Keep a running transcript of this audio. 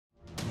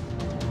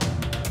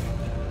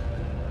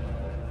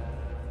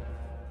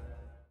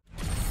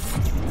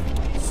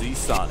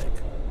Sonic,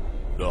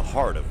 the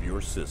heart of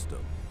your system.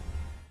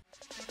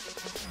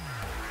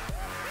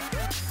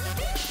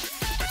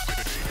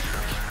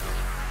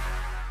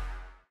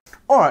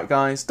 Alright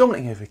guys,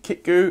 Dominic here for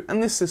Kit Guru,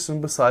 and this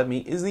system beside me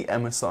is the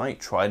MSI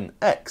Trident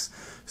X.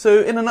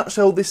 So in a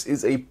nutshell, this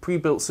is a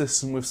pre-built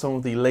system with some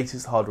of the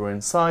latest hardware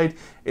inside.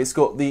 It's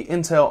got the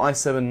Intel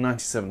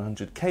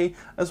i7-9700K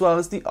as well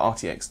as the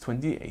RTX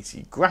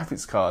 2080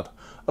 graphics card.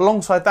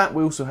 Alongside that,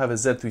 we also have a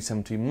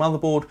Z370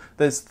 motherboard.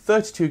 There's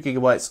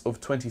 32GB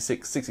of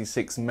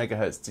 2666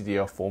 MHz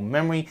DDR4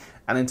 memory,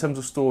 and in terms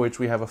of storage,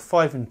 we have a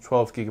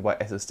 512GB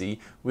SSD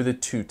with a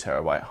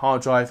 2TB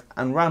hard drive,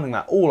 and rounding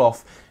that all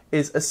off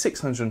is a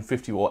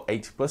 650 watt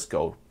 80 plus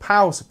gold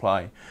power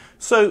supply.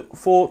 So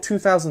for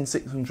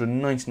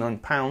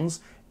 £2,699,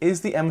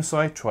 is the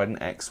MSI Trident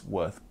X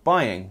worth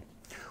buying?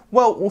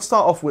 Well, we'll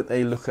start off with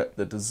a look at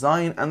the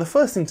design, and the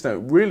first thing to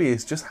note really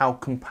is just how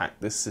compact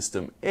this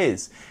system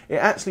is. It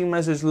actually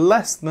measures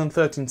less than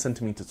 13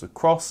 centimeters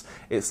across,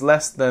 it's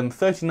less than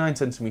 39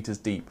 centimeters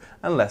deep,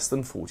 and less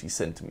than 40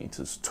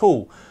 centimeters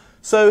tall.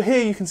 So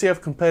here you can see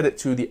I've compared it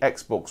to the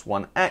Xbox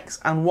One X,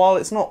 and while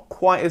it's not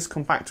quite as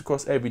compact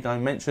across every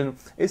dimension,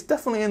 it's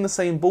definitely in the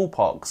same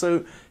ballpark.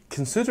 So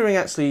considering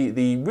actually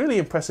the really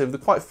impressive, the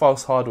quite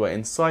fast hardware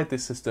inside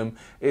this system,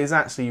 it is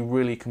actually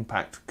really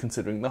compact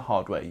considering the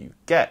hardware you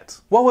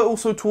get. While we're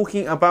also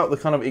talking about the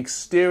kind of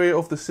exterior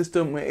of the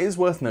system, it is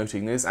worth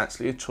noting there's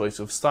actually a choice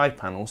of side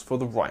panels for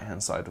the right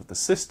hand side of the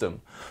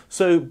system.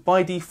 So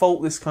by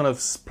default, this kind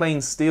of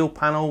plain steel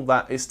panel,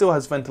 that it still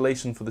has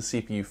ventilation for the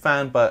CPU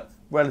fan, but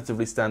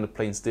relatively standard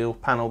plain steel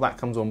panel that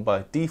comes on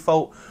by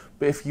default.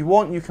 But if you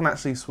want, you can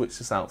actually switch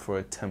this out for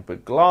a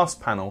tempered glass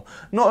panel.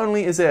 Not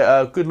only is it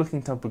a good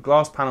looking tempered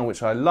glass panel,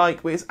 which I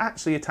like, but it's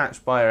actually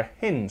attached by a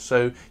hinge,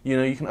 so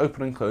you can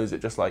open and close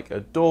it just like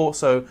a door.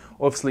 So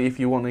obviously if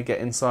you want to get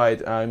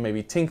inside,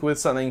 maybe tinker with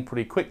something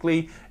pretty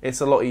quickly, it's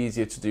a lot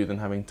easier to do than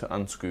having to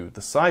unscrew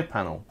the side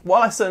panel.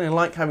 While I certainly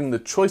like having the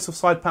choice of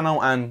side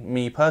panel, and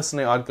me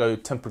personally, I'd go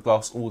tempered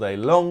glass all day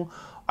long,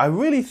 I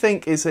really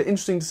think it's an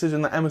interesting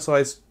decision that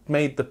MSI's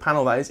made the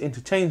panel that is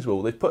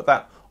interchangeable. They've put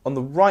that on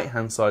the right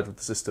hand side of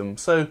the system.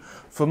 So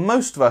for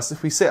most of us,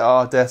 if we sit at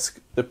our desk,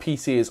 the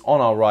PC is on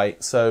our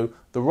right, so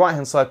the right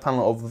hand side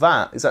panel of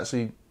that is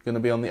actually going to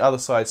be on the other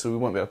side, so we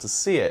won't be able to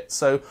see it.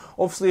 So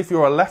obviously if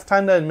you're a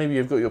left-hander and maybe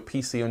you've got your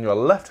PC on your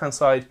left hand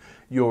side,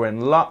 you're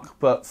in luck,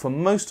 but for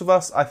most of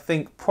us, I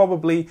think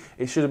probably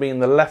it should have been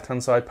the left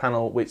hand side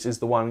panel, which is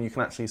the one you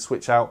can actually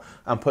switch out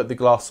and put the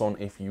glass on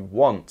if you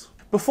want.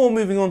 Before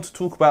moving on to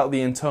talk about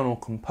the internal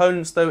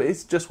components though,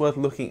 it's just worth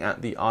looking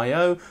at the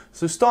I/O.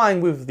 So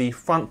starting with the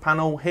front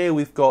panel, here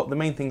we've got, the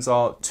main things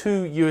are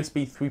two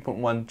USB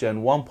 3.1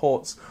 Gen 1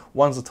 ports,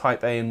 one's a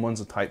Type A and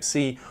one's a Type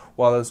C,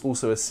 while there's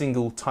also a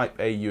single Type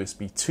A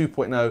USB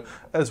 2.0,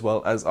 as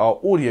well as our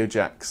audio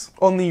jacks.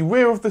 On the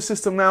rear of the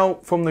system now,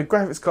 from the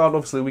graphics card,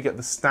 obviously we get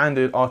the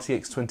standard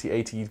RTX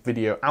 2080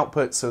 video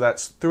output, so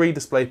that's 3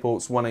 display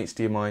ports, 1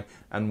 HDMI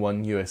and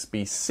 1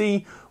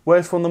 USB-C,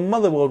 whereas from the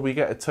motherboard we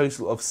get a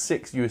total of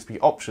 6 USB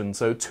options.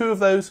 So 2 of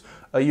those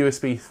are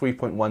USB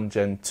 3.1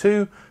 Gen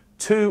 2,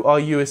 2 are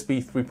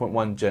USB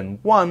 3.1 Gen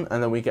 1,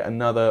 and then we get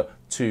another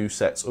 2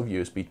 sets of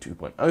USB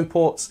 2.0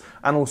 ports.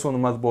 And also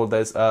on the motherboard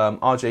there's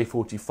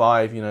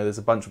RJ45, there's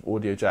a bunch of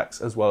audio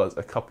jacks as well as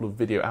a couple of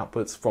video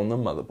outputs from the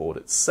motherboard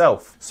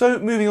itself. So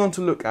moving on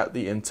to look at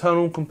the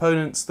internal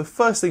components, the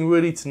first thing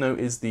really to note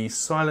is the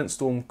Silent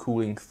Storm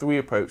Cooling 3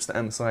 approach that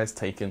MSI has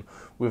taken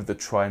with the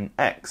Trident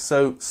X.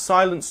 So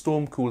Silent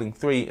Storm Cooling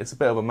 3, it's a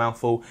bit of a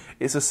mouthful.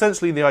 It's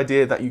essentially the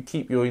idea that you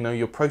keep your,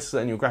 your processor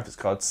and your graphics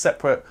card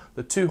separate,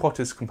 the two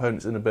hottest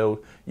components in the build,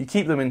 you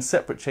keep them in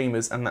separate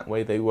chambers, and that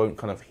way they won't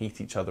kind of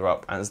heat each other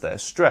up as they're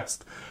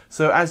stressed.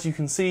 So as you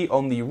can see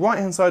on the right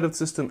hand side of the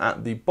system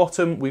at the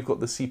bottom, we've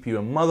got the CPU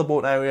and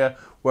motherboard area,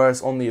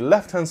 whereas on the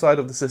left hand side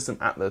of the system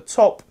at the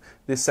top,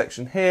 this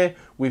section here,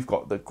 we've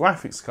got the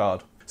graphics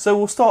card. So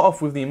we'll start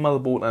off with the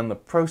motherboard and the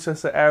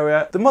processor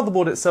area. The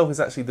motherboard itself is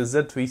actually the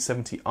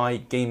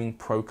Z370i Gaming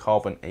Pro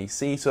Carbon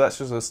AC, so that's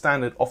just a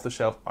standard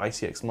off-the-shelf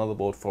ICX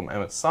motherboard from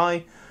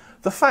MSI.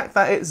 The fact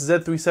that it's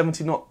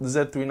Z370, not the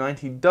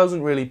Z390,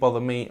 doesn't really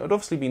bother me. It would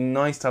obviously be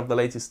nice to have the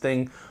latest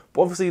thing,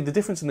 but obviously the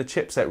difference in the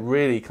chipset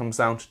really comes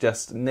down to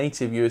just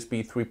native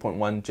USB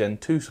 3.1 Gen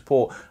 2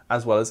 support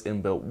as well as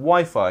inbuilt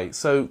Wi-Fi.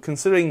 So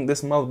considering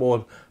this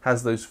motherboard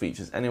has those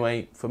features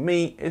anyway, for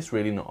me it's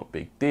really not a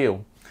big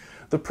deal.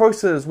 The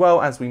processor as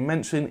well, as we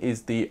mentioned,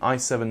 is the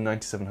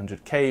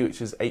i7-9700K,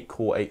 which is 8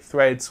 core 8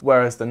 threads,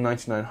 whereas the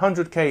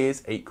 9900K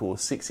is 8 core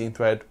 16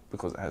 thread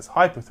because it has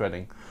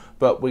hyper-threading.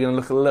 But we're going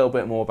to look a little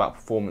bit more about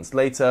performance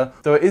later.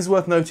 Though it is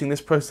worth noting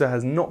this processor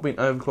has not been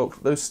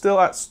overclocked, though still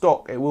at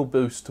stock it will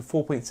boost to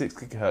 4.6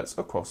 GHz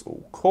across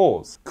all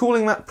cores.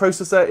 Cooling that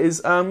processor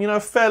is a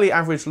fairly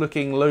average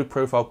looking low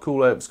profile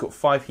cooler. It's got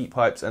 5 heat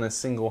pipes and a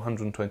single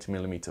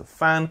 120mm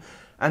fan.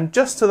 And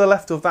just to the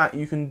left of that,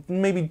 you can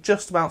maybe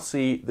just about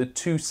see the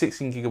two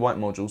 16GB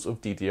modules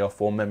of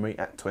DDR4 memory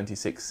at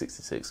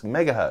 2666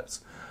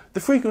 MHz. The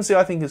frequency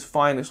I think is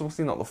fine, it's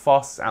obviously not the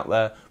fastest out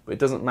there, but it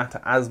doesn't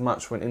matter as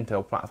much for an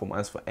Intel platform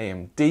as for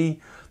AMD.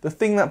 The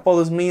thing that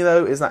bothers me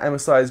though is that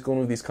MSI has gone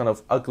with these kind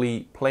of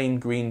ugly plain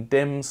green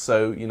dims,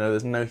 so you know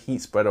there's no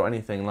heat spread or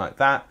anything like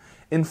that.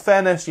 In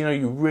fairness, you know,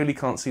 you really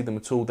can't see them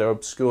at all. They're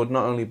obscured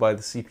not only by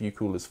the CPU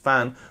cooler's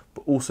fan,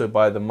 but also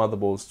by the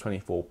motherboard's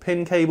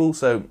 24-pin cable,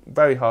 so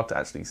very hard to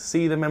actually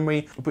see the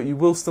memory, but you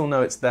will still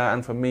know it's there,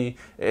 and for me,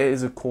 it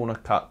is a corner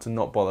cut to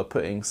not bother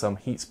putting some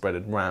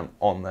heat-spreaded RAM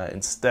on there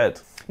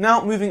instead.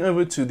 Now, moving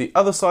over to the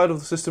other side of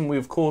the system, we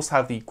of course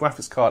have the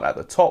graphics card at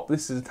the top.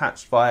 This is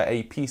attached via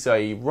a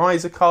PCIe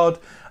riser card,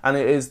 and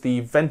it is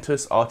the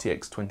Ventus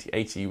RTX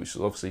 2080, which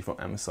is obviously from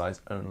MSI's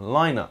own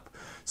lineup.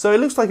 So it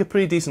looks like a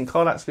pretty decent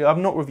card actually. I've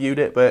not reviewed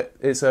it, but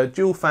it's a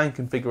dual fan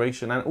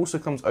configuration and it also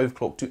comes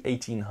overclocked to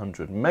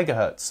 1800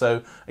 MHz.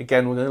 So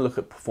again, we're going to look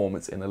at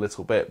performance in a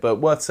little bit, but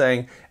worth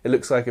saying, it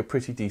looks like a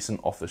pretty decent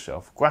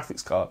off-the-shelf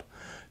graphics card.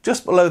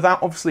 Just below that,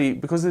 obviously,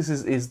 because this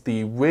is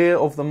the rear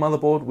of the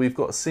motherboard, we've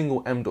got a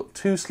single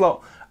M.2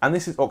 slot, and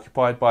this is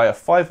occupied by a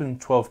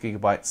 512GB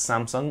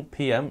Samsung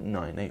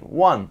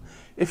PM981.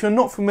 If you're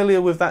not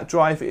familiar with that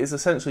drive, it is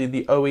essentially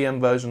the OEM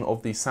version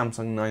of the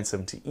Samsung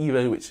 970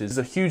 EVO, which is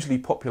a hugely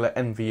popular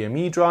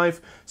NVMe drive.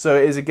 So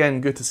it is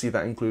again good to see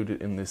that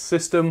included in this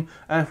system.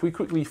 And if we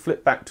quickly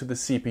flip back to the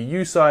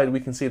CPU side, we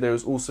can see there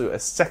is also a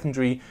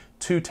secondary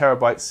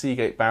 2TB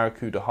Seagate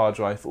Barracuda hard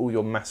drive for all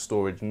your mass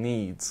storage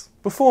needs.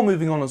 Before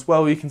moving on as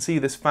well, you can see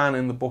this fan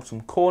in the bottom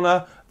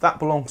corner. That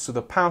belongs to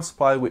the power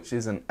supply, which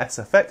is an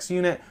SFX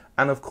unit.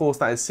 And of course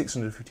that is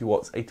 650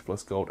 watts 80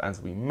 plus gold as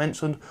we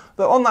mentioned.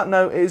 Though on that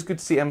note, it is good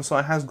to see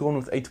MSI has gone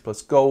with 80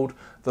 plus gold.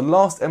 The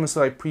last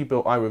MSI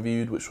pre-built I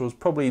reviewed, which was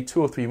probably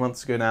 2 or 3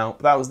 months ago now,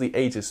 that was the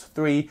Aegis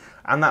 3,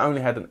 and that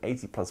only had an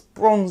 80 plus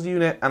bronze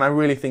unit, and I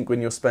really think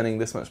when you're spending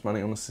this much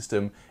money on a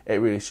system,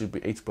 it really should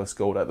be 80 plus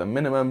gold at the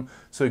minimum,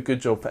 so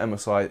good job for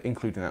MSI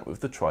including that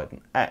with the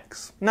Trident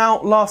X. Now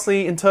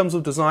lastly, in terms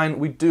of design,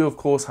 we do of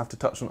course have to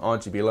touch on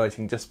RGB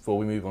lighting just before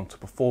we move on to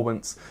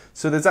performance.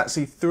 So there's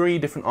actually 3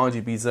 different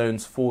RGB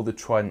zones for the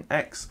Trident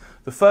X.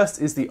 The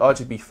first is the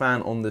RGB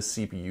fan on the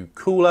CPU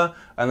cooler,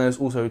 and there's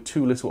also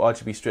 2 little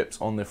RGB strips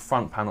on the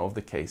front panel of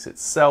the case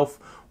itself,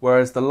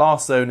 whereas the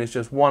last zone is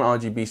just 1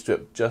 RGB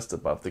strip just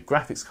above the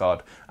graphics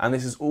card, and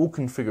this is all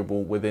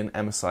configurable within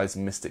MSI's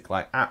Mystic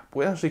Light app,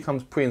 which actually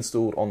comes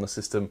pre-installed on the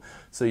system,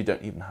 so you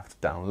don't even have to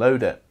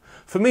download it.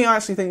 For me, I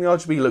actually think the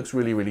RGB looks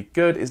really, really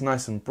good. It's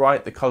nice and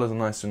bright, the colours are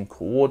nice and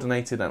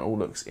coordinated, and all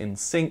looks in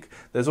sync.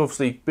 There's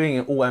obviously, being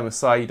an all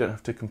MSI, you don't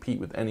have to compete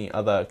with any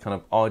other kind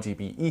of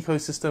RGB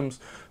ecosystems.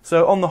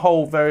 So on the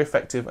whole, very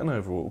effective and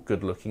overall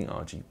good looking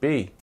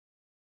RGB.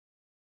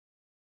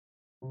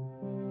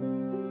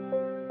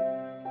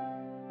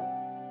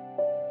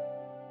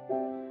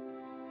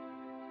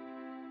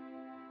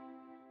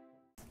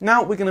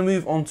 Now we're going to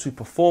move on to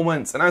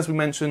performance, and as we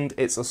mentioned,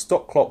 it's a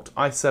stock clocked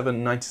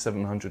i7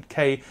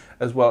 9700K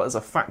as well as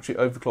a factory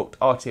overclocked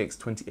RTX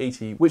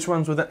 2080, which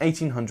runs with an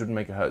 1800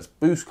 MHz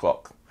boost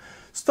clock.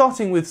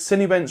 Starting with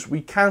Cinebench,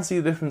 we can see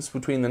the difference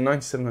between the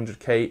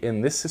 9700K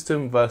in this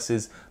system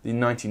versus the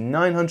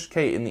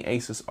 9900K in the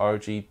Asus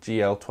ROG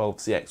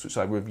GL12CX, which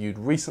I reviewed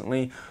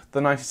recently. The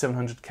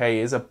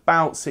 9700K is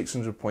about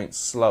 600 points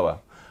slower.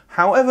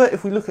 However,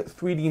 if we look at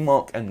 3D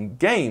Mark and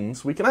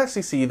games, we can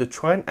actually see the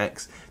Trident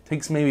X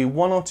takes maybe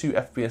 1 or 2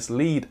 FPS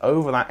lead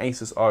over that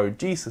Asus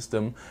ROG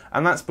system,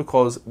 and that's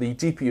because the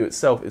GPU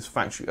itself is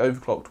factory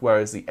overclocked,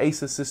 whereas the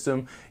Asus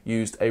system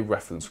used a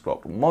reference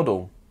clocked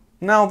model.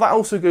 Now that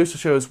also goes to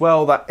show as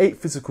well that 8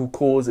 physical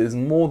cores is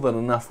more than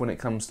enough when it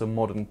comes to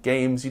modern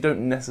games. You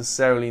don't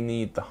necessarily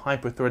need the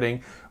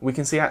hyper-threading. We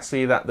can see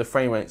actually that the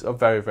frame rates are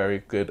very, very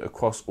good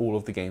across all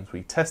of the games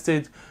we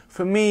tested.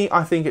 For me,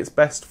 I think it's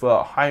best for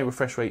a high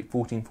refresh rate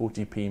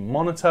 1440p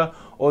monitor,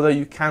 although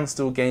you can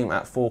still game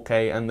at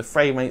 4K and the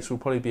frame rates will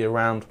probably be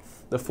around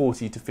the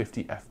 40 to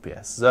 50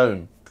 FPS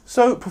zone.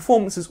 So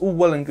performance is all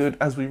well and good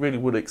as we really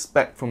would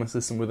expect from a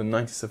system with a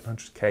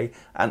 9700K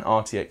and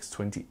RTX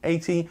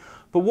 2080.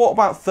 But what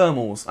about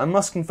thermals? I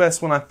must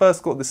confess, when I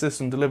first got the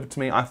system delivered to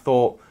me, I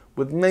thought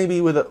with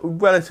a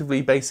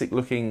relatively basic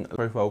looking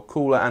profile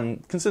cooler,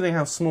 and considering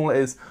how small it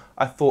is,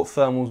 I thought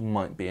thermals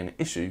might be an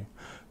issue.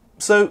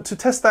 So to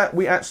test that,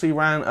 we actually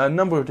ran a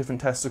number of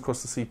different tests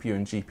across the CPU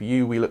and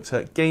GPU. We looked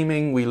at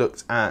gaming, we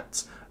looked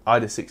at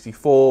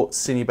IDA64,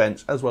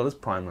 Cinebench, as well as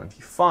Prime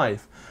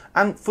 95.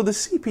 And for the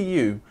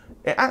CPU,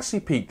 it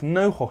actually peaked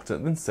no hotter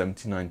than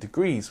 79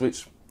 degrees,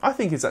 which I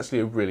think is actually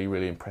a really,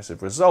 really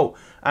impressive result.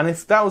 And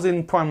if that was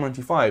in Prime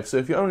 95, so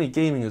if you're only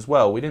gaming as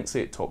well, we didn't see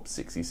it top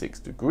 66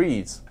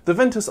 degrees. The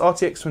Ventus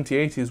RTX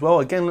 2080 as well,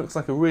 again, looks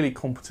like a really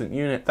competent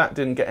unit. That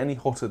didn't get any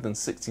hotter than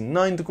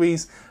 69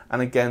 degrees,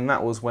 and again,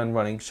 that was when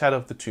running Shadow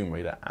of the Tomb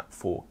Raider at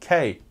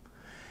 4K.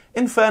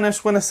 In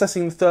fairness, when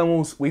assessing the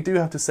thermals, we do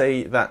have to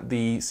say that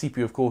the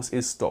CPU, of course,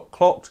 is stock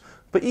clocked,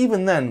 But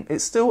even then,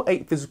 it's still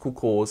 8 physical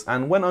cores,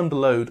 and when under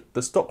load,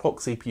 the stock clock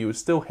CPU would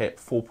still hit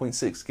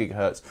 4.6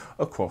 GHz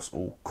across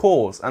all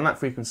cores, and that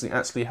frequency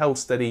actually held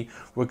steady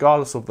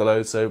regardless of the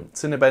load. So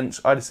Cinebench,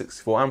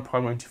 ID64 and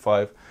Prime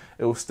 95,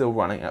 it was still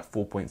running at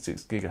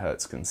 4.6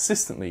 GHz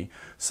consistently.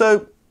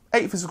 So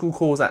 8 physical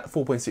cores at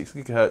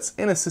 4.6 GHz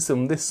in a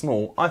system this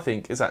small, I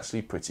think is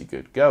actually pretty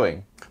good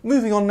going.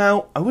 Moving on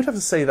now, I would have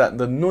to say that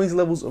the noise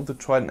levels of the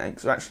Trident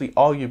X are actually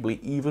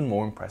arguably even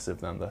more impressive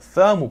than the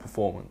thermal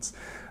performance.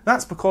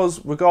 That's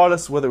because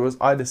regardless whether it was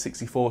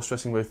ID64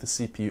 stressing both the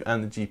CPU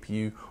and the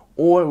GPU,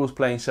 or it was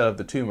playing Shadow of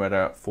the Tomb Raider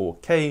at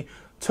 4K,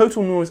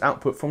 total noise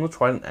output from the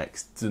Trident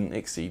X didn't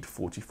exceed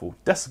 44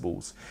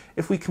 decibels.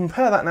 If we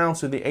compare that now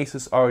to the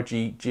Asus ROG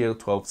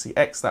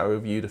GL12CX that I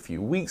reviewed a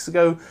few weeks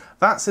ago,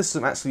 that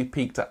system actually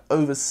peaked at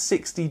over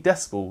 60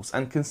 decibels,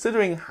 and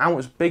considering how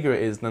much bigger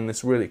it is than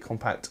this really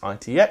compact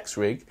RTX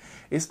rig,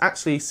 it's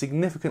actually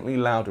significantly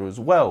louder as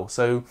well.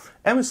 So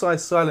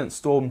MSI's Silent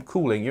Storm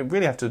cooling, you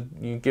really have to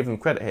give them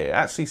credit here, it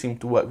actually seemed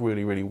to work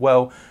really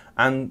well,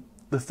 and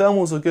the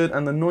thermals are good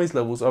and the noise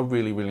levels are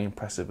really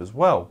impressive as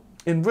well.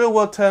 In real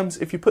world terms,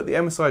 if you put the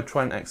MSI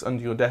Trident X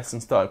under your desk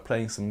and started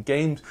playing some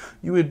games,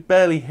 you would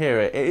barely hear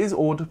it. It is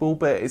audible,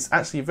 but it's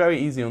actually very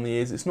easy on the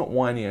ears, it's not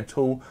whiny at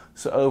all,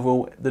 so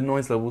overall the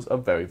noise levels are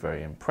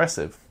very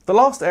impressive. The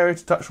last area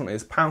to touch on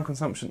is power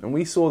consumption, and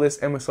we saw this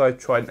MSI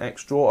Trident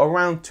X draw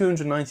around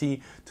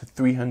 290 to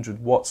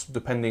 300 watts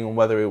depending on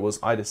whether it was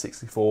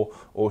ID64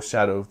 or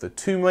Shadow of the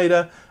Tomb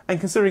Raider, and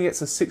considering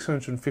it's a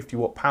 650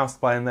 watt power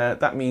supply in there,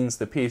 that means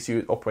the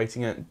PSU is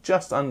operating at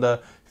just under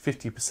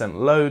 50%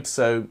 load,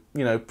 so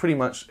pretty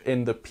much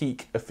in the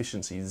peak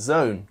efficiency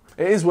zone.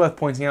 It is worth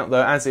pointing out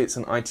though, as it's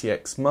an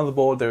ITX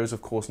motherboard, there is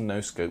of course no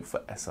scope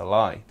for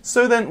SLI.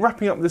 So then,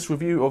 wrapping up this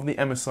review of the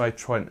MSI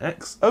Trident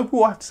X,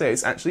 overall I have to say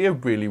it's actually a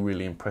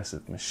really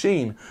impressive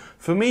machine.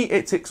 For me,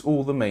 it ticks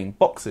all the main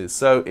boxes.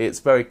 So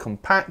it's very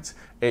compact,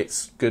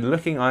 it's good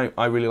looking,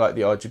 I really like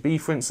the RGB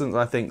for instance,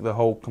 I think the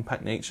whole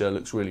compact nature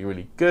looks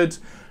really good.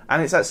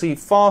 And it's actually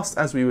fast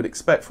as we would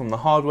expect from the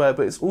hardware,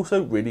 but it's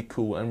also really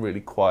cool and really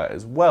quiet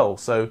as well.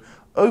 So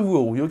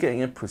overall, you're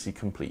getting a pretty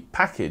complete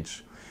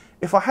package.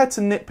 If I had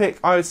to nitpick,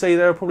 I would say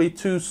there are probably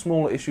 2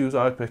 small issues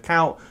I would pick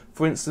out.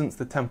 For instance,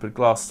 the tempered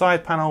glass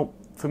side panel.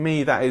 For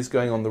me, that is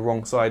going on the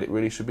wrong side. It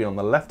really should be on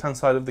the left-hand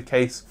side of the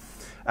case.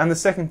 And the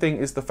second thing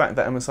is the fact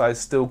that MSI has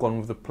still gone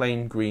with the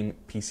plain green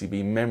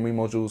PCB memory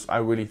modules. I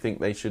really think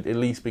they should at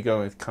least be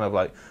going with kind of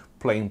like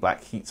plain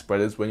black heat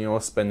spreaders when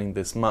you're spending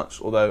this much,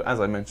 although as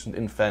I mentioned,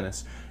 in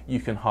fairness, you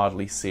can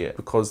hardly see it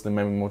because the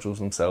memory modules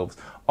themselves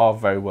are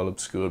very well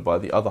obscured by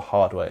the other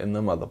hardware in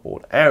the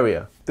motherboard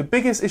area. The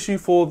biggest issue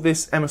for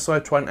this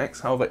MSI Trident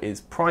X, however,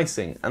 is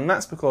pricing, and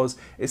that's because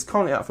it's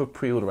currently out for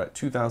pre-order at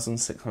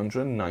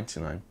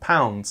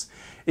 £2,699.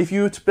 If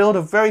you were to build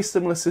a very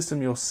similar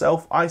system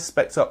yourself, I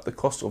spec'd up the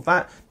cost of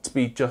that to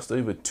be just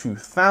over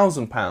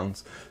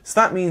 £2,000.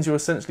 So that means you're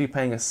essentially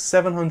paying a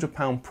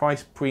 £700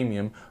 price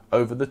premium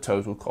over the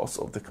total cost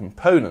of the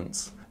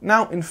components.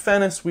 Now, in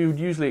fairness, we would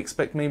usually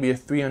expect maybe a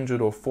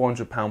 £300 or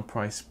 £400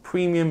 price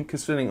premium,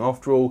 considering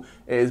after all,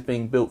 it is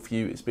being built for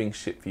you, it's being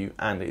shipped for you,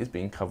 and it is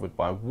being covered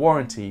by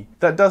warranty.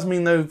 That does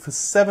mean though, for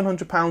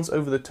 £700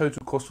 over the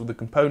total cost of the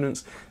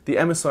components, the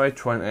MSI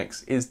Trident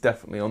X is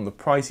definitely on the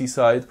pricey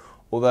side,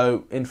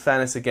 although in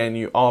fairness again,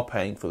 you are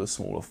paying for the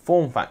smaller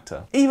form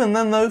factor. Even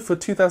then though, for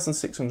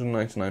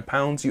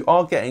 £2,699, you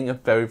are getting a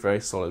very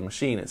solid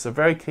machine. It's a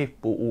very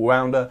capable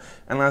all-rounder,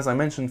 and as I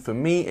mentioned, for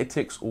me, it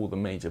ticks all the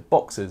major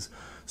boxes.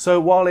 So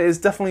while it is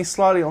definitely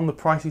slightly on the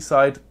pricey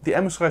side, the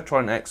MSI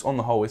Trident X on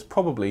the whole is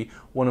probably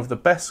one of the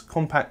best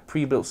compact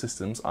pre-built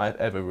systems I've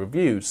ever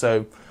reviewed.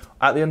 So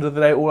at the end of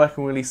the day, all I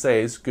can really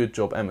say is good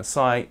job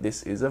MSI,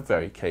 this is a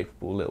very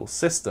capable little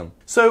system.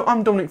 So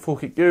I'm Dominic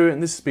 4Kit Guru,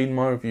 and this has been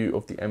my review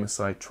of the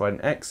MSI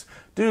Trident X.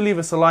 Do leave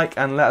us a like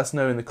and let us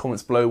know in the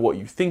comments below what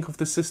you think of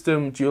the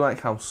system. Do you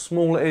like how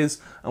small it is?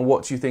 And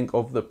what do you think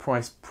of the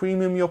price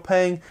premium you're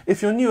paying?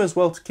 If you're new as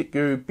well to Kit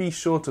Guru, be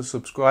sure to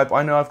subscribe.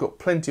 I know I've got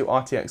plenty of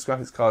RTX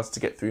graphics cards to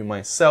get through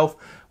myself.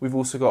 We've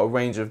also got a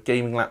range of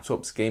gaming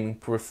laptops, gaming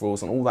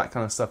peripherals, and all that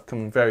kind of stuff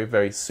coming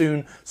very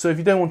soon. So if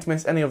you don't want to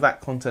miss any of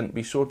that content,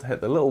 be sure to hit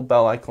the little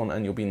bell icon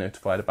and you'll be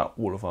notified about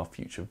all of our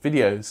future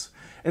videos.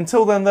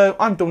 Until then though,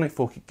 I'm Dominic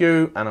 4Kit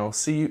Guru, and I'll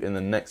see you in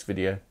the next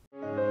video.